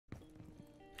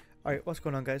Alright, what's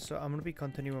going on guys? So I'm going to be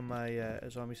continuing my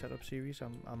Azami setup series.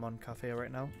 I'm on Kafe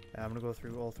right now. I'm going to go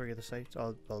through all three of the sites,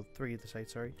 well, three of the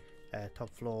sites, sorry. Top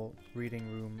floor, reading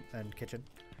room and kitchen.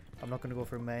 I'm not going to go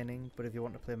through mining, but if you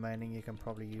want to play mining you can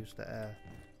probably use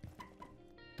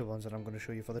the ones that I'm going to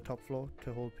show you for the top floor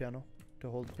to hold piano, to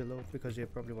hold below, because you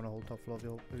probably want to hold top floor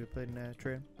if you're playing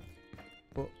train.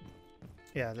 But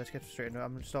yeah, let's get straight into it.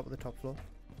 I'm going to start with the top floor.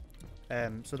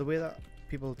 So the way that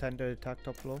people tend to attack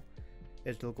top floor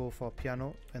is they'll go for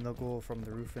piano and they'll go from the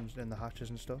roof and the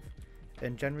hatches and stuff,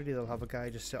 and generally they'll have a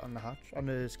guy just sit on the hatch, on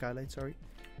the skylight, sorry,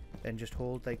 and just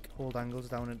hold angles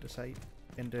down into sight,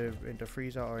 into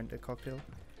freezer or into cocktail.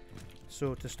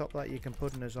 So to stop that you can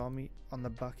put an Azami on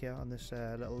the back here on this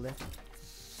little lip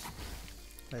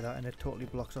like that, and it totally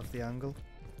blocks off the angle,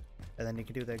 and then you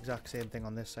can do the exact same thing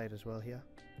on this side as well here.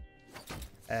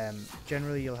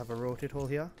 Generally you'll have a rotate hole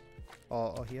here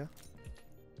or here.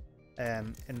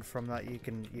 And from that you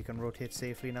can rotate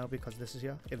safely now, because this is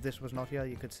here. If this was not here,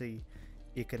 you can see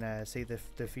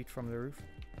the feet from the roof,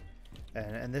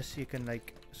 and this you can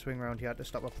like swing around here to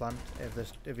stop a plant.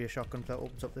 If your shotgun player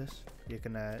opens up this, you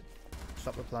can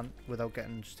stop the plant without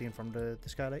getting steam from the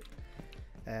skylight.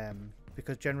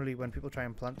 Because generally when people try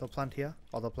and plant, they'll plant here,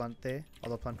 or they'll plant there, or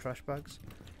they'll plant trash bags.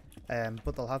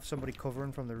 But they'll have somebody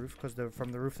covering from the roof, because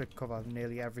from the roof they cover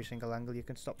nearly every single angle you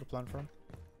can stop the plant from.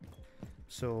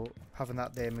 So having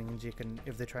that there means you can,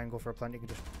 if they try and go for a plant, you can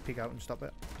just peek out and stop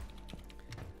it.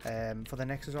 For the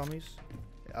next Azamis,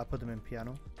 I'll put them in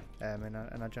piano, and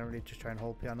I generally just try and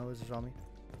hold piano as Azami,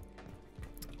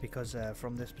 because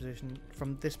from this position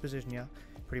here,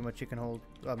 pretty much you can hold.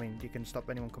 I mean, you can stop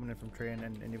anyone coming in from train,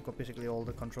 and you've got basically all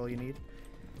the control you need.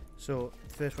 So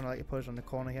the first one I like to put is on the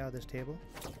corner here, this table,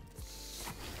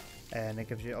 and it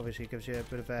obviously gives you a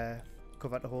bit of a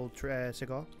cover to hold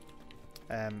cigar.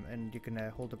 And you can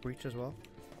hold the breech as well,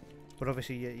 but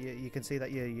obviously you can see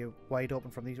that you're wide open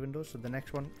from these windows. So the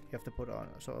next one you have to put on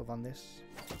sort of on this,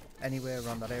 anywhere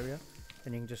around that area,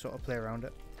 and you can just sort of play around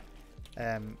it.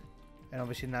 And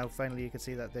obviously now finally you can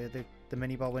see that the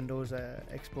mini bar windows are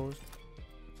exposed.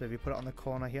 So if you put it on the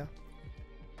corner here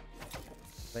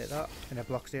like that, and it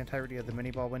blocks the entirety of the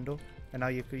mini bar window, and now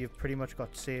you've pretty much got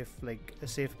a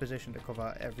safe position to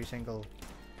cover every single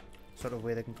sort of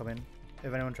way they can come in.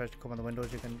 If anyone tries to come on the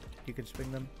windows, you can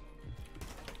swing them.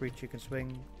 Breach you can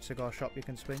swing. Cigar shop you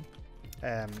can swing.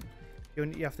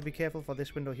 You have to be careful for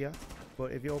this window here.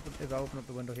 But if I open up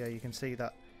the window here, you can see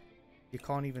that you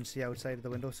can't even see outside of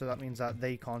the window. So that means that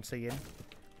they can't see in.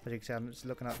 As you can see, I'm just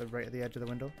looking at the edge of the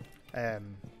window.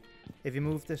 If you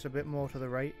move this a bit more to the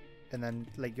right, and then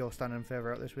like you're standing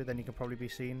further out this way, then you can probably be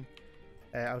seen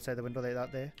outside the window like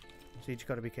that there. So you just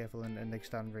got to be careful and like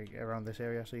stand right around this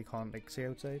area so you can't like see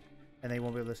outside, and they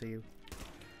won't be able to see you.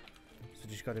 So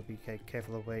just got to be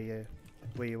careful of where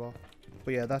you are.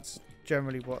 But yeah, that's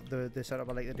generally what the setup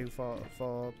I like to do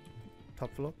for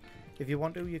top floor. If you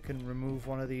want to, you can remove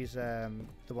one of these, the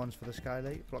ones for the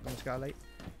skylight, blocking the skylight,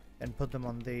 and put them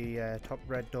on the top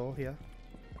red door here.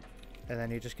 And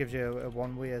then it just gives you a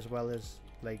one-way, as well as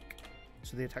like,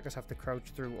 so the attackers have to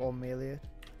crouch through or melee it.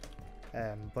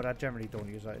 But I generally don't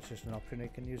use that, it's just an option you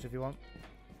can use if you want.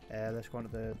 Let's go on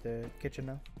to the kitchen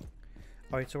now.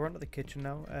 Alright, so we're onto the kitchen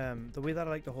now. The way that I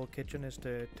like the whole kitchen is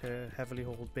to heavily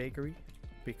hold bakery,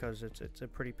 because it's a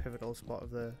pretty pivotal spot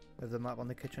of the map on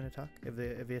the kitchen attack. If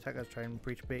the attackers try and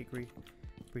breach bakery,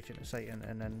 breach into sight,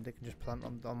 and then they can just plant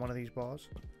on one of these bars,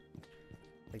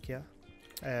 like here.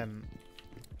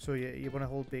 So you want to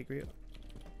hold bakery,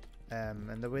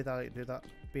 and the way that I do that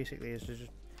basically is to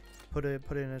just put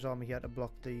in his army here to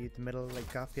block the middle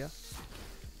like gap here,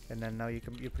 and then now you're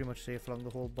pretty much safe along the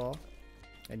whole bar,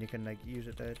 and you can like use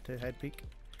it to head peek.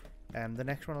 The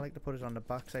next one I like to put is on the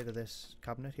back side of this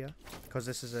cabinet here, because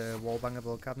this is a wall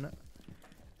bangable cabinet,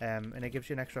 and it gives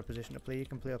you an extra position to play. You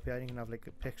can play up here, you can have like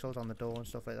pixels on the door and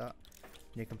stuff like that,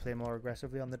 and you can play more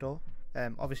aggressively on the door.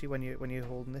 Obviously when you're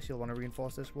holding this, you'll want to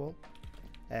reinforce this wall.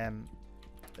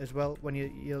 As well, when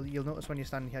you'll notice when you're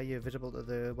standing here, you're visible to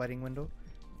the wedding window.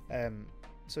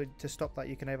 So to stop that,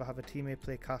 you can either have a teammate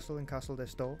play castle and castle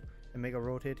this door and make a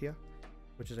rotate here,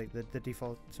 which is like the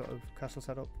default sort of castle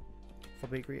setup for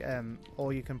bakery,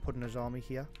 or you can put an Azami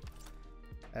here,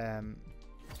 and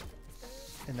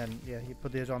then yeah, you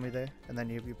put the Azami there, and then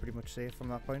you're pretty much safe from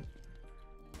that point.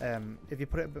 If you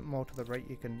put it a bit more to the right,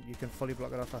 you can fully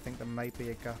block it off. I think there might be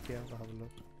a gap here. I'll have a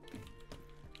look.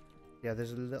 Yeah,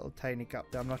 there's a little tiny gap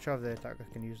there. I'm not sure if the attacker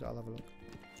can use that. I'll have a look.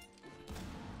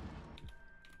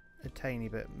 A tiny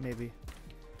bit, maybe.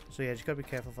 So yeah, just gotta be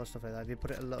careful for stuff like that. If you put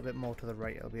it a little bit more to the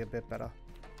right, it'll be a bit better.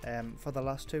 For the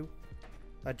last two,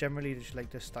 I generally just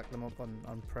like to stack them up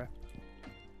on prep.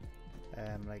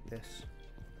 like this.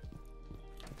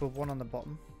 Put one on the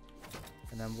bottom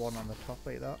and then one on the top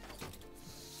like that.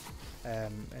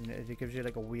 And it gives you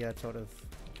like a weird sort of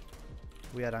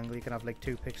weird angle. You can have like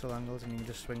 2 pixel angles and you can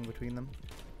just swing between them.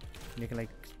 And you can like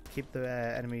keep the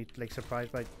enemy like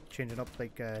surprised by changing up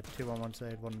like 2 on one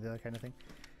side, 1 on the other kind of thing.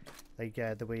 Like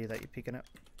the way that you're peeking it.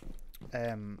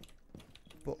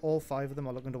 But all 5 of them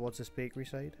are looking towards this bakery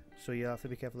side, so you have to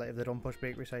be careful. Like if they don't push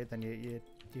bakery side, then you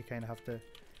kind of have to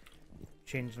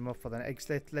change them up for the next.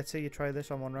 Let's say you try this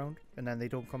on one round and then they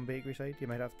don't come bakery side. You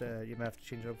might have to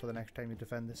change it up for the next time you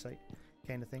defend this site,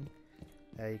 kind of thing.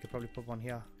 You could probably put one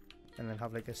here and then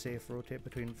have like a safe rotate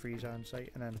between freezer and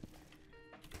site, and then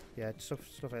yeah, stuff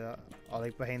like that. Or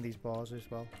like behind these bars as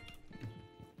well.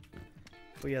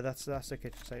 But yeah, that's the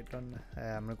kitchen site done.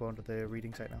 I'm gonna go on to the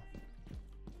reading site now.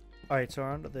 Alright, so we're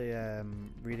on to the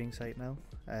reading site now.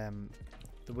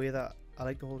 The way that I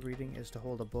like to hold reading is to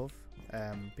hold above,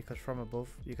 because from above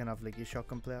you can have like your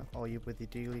shotgun player, or with your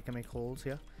deagle you can make holes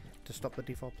here to stop the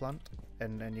default plant,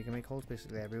 and you can make holes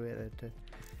basically everywhere to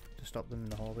stop them in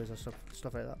the hallways or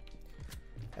stuff like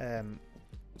that.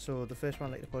 So the first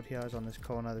one I like to put here is on this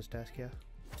corner of this desk here.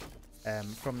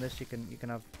 From this you can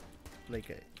have like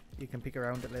you can peek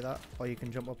around it like that, or you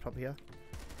can jump up top here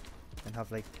and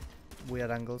have like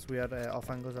weird angles, weird off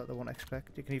angles that they won't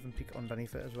expect. You can even peek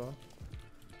underneath it as well,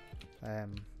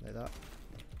 like that.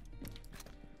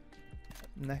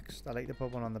 Next, I like to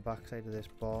put one on the back side of this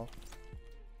bar,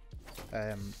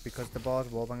 because the bar is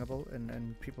wallbangable,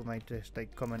 and people might just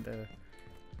like come into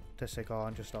cigar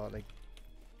and just start like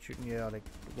shooting you or like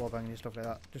wallbanging you, stuff like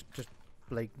that. Just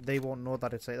like they won't know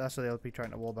that it's like that, so they'll be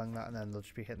trying to wallbang that and then they'll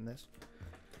just be hitting this.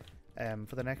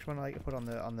 For the next one, I like to put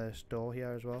on this door here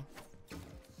as well.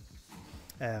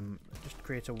 Just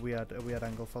creates a weird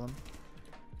angle for them.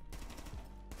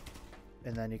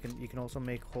 And then you can also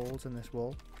make holes in this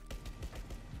wall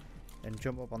and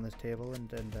jump up on this table and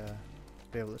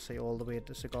be able to see all the way to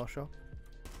the cigar shop.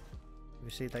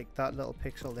 You see like that little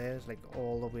pixel there is like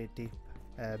all the way deep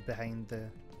behind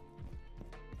the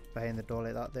door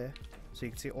like that there, so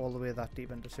you can see all the way that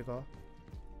deep into cigar.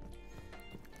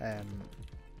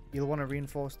 You'll want to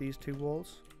reinforce these 2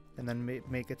 walls and then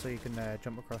make it so you can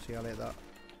jump across here like that.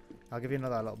 I'll give you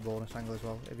another little bonus angle as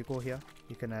well. If you go here,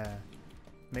 you can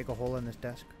make a hole in this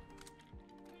desk,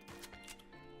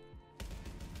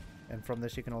 and from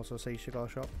this you can also see cigar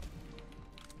shop.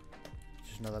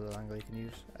 Just another little angle you can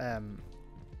use.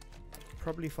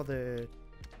 Probably for the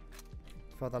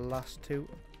last 2,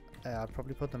 I'd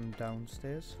probably put them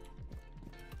downstairs.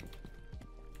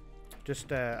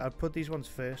 Just I'd put these ones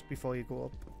first before you go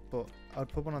up, but I'd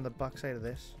put one on the back side of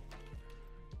this.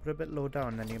 Put it a bit low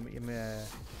down, and then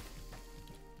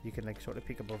you can like sort of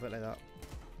peek above it like that.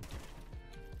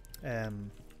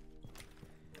 And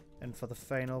for the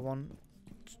final one,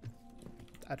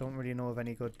 I don't really know of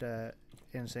any good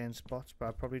insane spots, but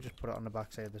I'd probably just put it on the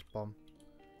back side of this bomb.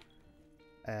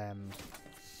 And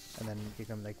then you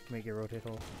can like make your rotate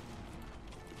hole.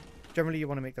 Generally you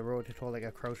want to make the rotate hole like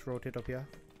a crouch rotate up here,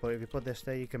 but if you put this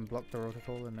there you can block the rotate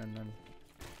hole and then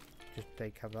just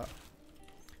like have that.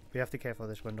 But you have to be careful of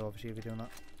this window obviously if you're doing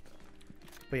that.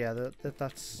 But yeah,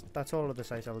 that's all of the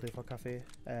sites I will do for Kafe.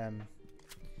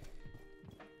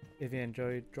 If you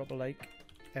enjoyed, drop a like,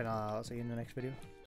 and I'll see you in the next video.